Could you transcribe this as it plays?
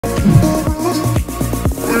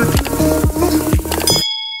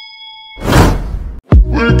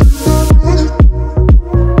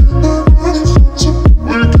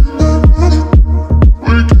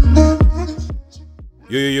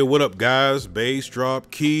what up guys? Bass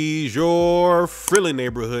Drop Keys, your friendly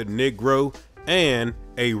neighborhood Negro and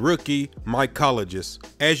a rookie mycologist.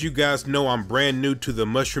 As you guys know, I'm brand new to the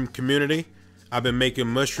mushroom community. I've been making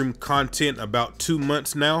mushroom content about 2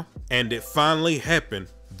 months now, and it finally happened.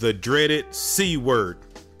 The dreaded C word,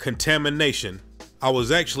 contamination. I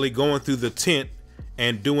was actually going through the tent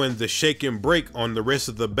and doing the shake and break on the rest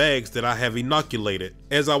of the bags that I have inoculated.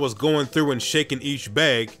 As I was going through and shaking each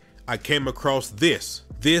bag, I came across this.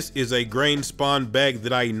 This is a grain spawn bag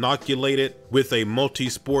that I inoculated with a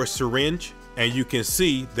multi-spore syringe, and you can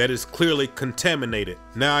see that it's clearly contaminated.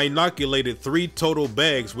 Now I inoculated 3 total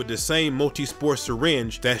bags with the same multi-spore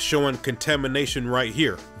syringe that's showing contamination right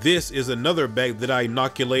here. This is another bag that I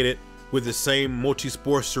inoculated with the same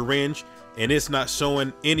multi-spore syringe, and it's not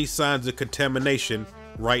showing any signs of contamination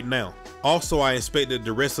right now. Also, I inspected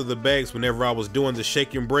the rest of the bags whenever I was doing the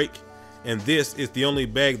shake and break, and this is the only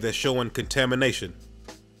bag that's showing contamination.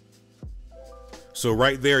 So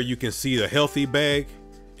right there you can see the healthy bag,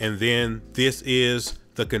 and then this is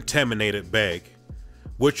the contaminated bag.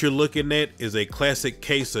 What you're looking at is a classic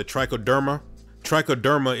case of trichoderma.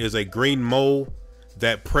 Trichoderma is a green mold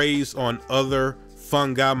that preys on other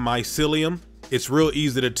fungi mycelium. It's real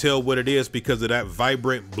easy to tell what it is because of that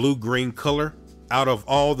vibrant blue-green color. Out of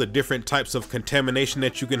all the different types of contamination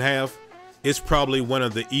that you can have, it's probably one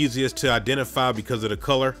of the easiest to identify because of the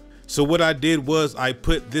color. So what I did was I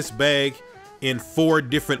put this bag in 4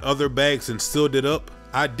 different other bags and sealed it up.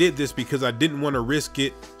 I did this because I didn't want to risk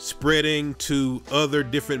it spreading to other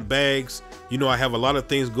different bags. You know, I have a lot of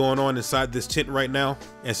things going on inside this tent right now.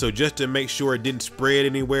 And so just to make sure it didn't spread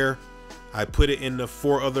anywhere, I put it in the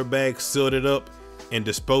 4 other bags, sealed it up, and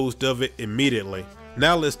disposed of it immediately.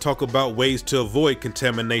 Now let's talk about ways to avoid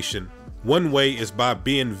contamination. One way is by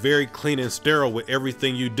being very clean and sterile with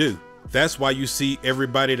everything you do. That's why you see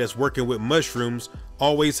everybody that's working with mushrooms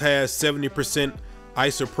always has 70%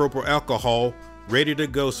 isopropyl alcohol ready to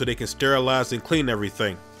go so they can sterilize and clean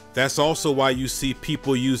everything. That's also why you see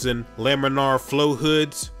people using laminar flow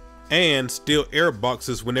hoods and steel air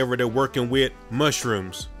boxes whenever they're working with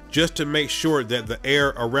mushrooms, just to make sure that the air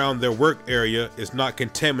around their work area is not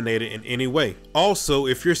contaminated in any way. Also,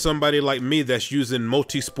 if you're somebody like me that's using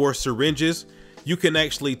multi-spore syringes, you can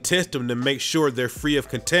actually test them to make sure they're free of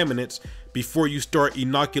contaminants before you start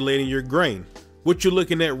inoculating your grain. What you're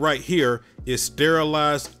looking at right here is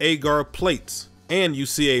sterilized agar plates, and you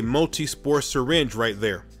see a multi-spore syringe right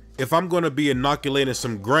there. If I'm going to be inoculating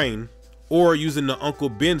some grain, or using the Uncle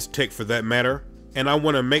Ben's tech for that matter, and I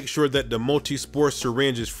want to make sure that the multi-spore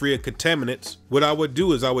syringe is free of contaminants, what I would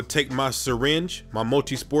do is I would take my syringe, my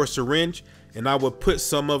multi-spore syringe, and I would put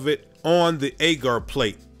some of it on the agar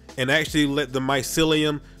plate and actually let the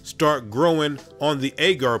mycelium start growing on the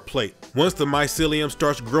agar plate. Once the mycelium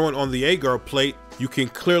starts growing on the agar plate, you can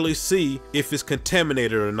clearly see if it's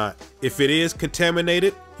contaminated or not. If it is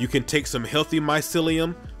contaminated, you can take some healthy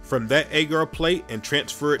mycelium from that agar plate and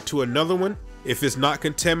transfer it to another one. If it's not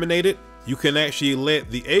contaminated, you can actually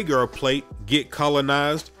let the agar plate get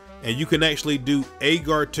colonized, and you can actually do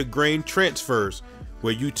agar to grain transfers,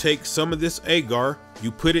 where you take some of this agar,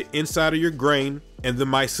 you put it inside of your grain, and the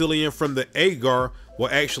mycelium from the agar will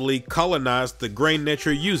actually colonize the grain that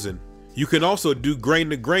you're using. You can also do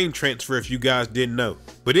grain to grain transfer if you guys didn't know.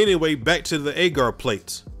 But anyway, back to the agar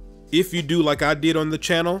plates. If you do like I did on the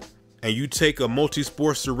channel, and you take a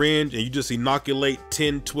multi-spore syringe and you just inoculate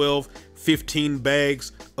 10, 12, 15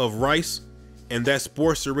 bags of rice, and that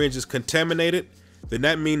spore syringe is contaminated, then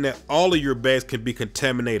that means that all of your bags can be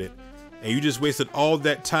contaminated, and you just wasted all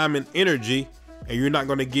that time and energy, and you're not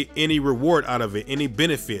going to get any reward out of it, any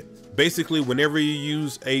benefit. Basically, whenever you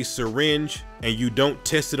use a syringe and you don't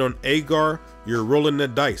test it on agar, you're rolling the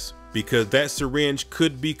dice because that syringe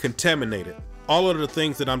could be contaminated. All of the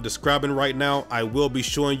things that I'm describing right now, I will be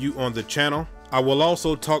showing you on the channel. I will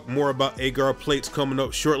also talk more about agar plates coming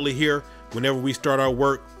up shortly here whenever we start our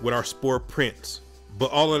work with our spore prints.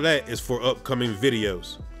 But all of that is for upcoming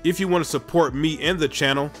videos. If you want to support me and the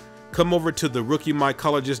channel, come over to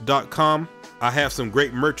theRookieMycologist.com. I have some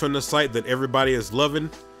great merch on the site that everybody is loving.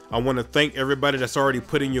 I want to thank everybody that's already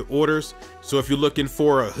put in your orders. So if you're looking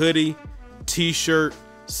for a hoodie, t-shirt,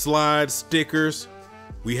 slides, stickers,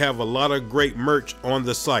 we have a lot of great merch on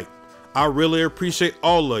the site. I really appreciate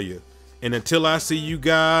all of you. And until I see you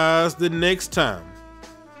guys the next time,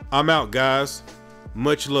 I'm out, guys.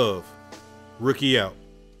 Much love. Rookie out.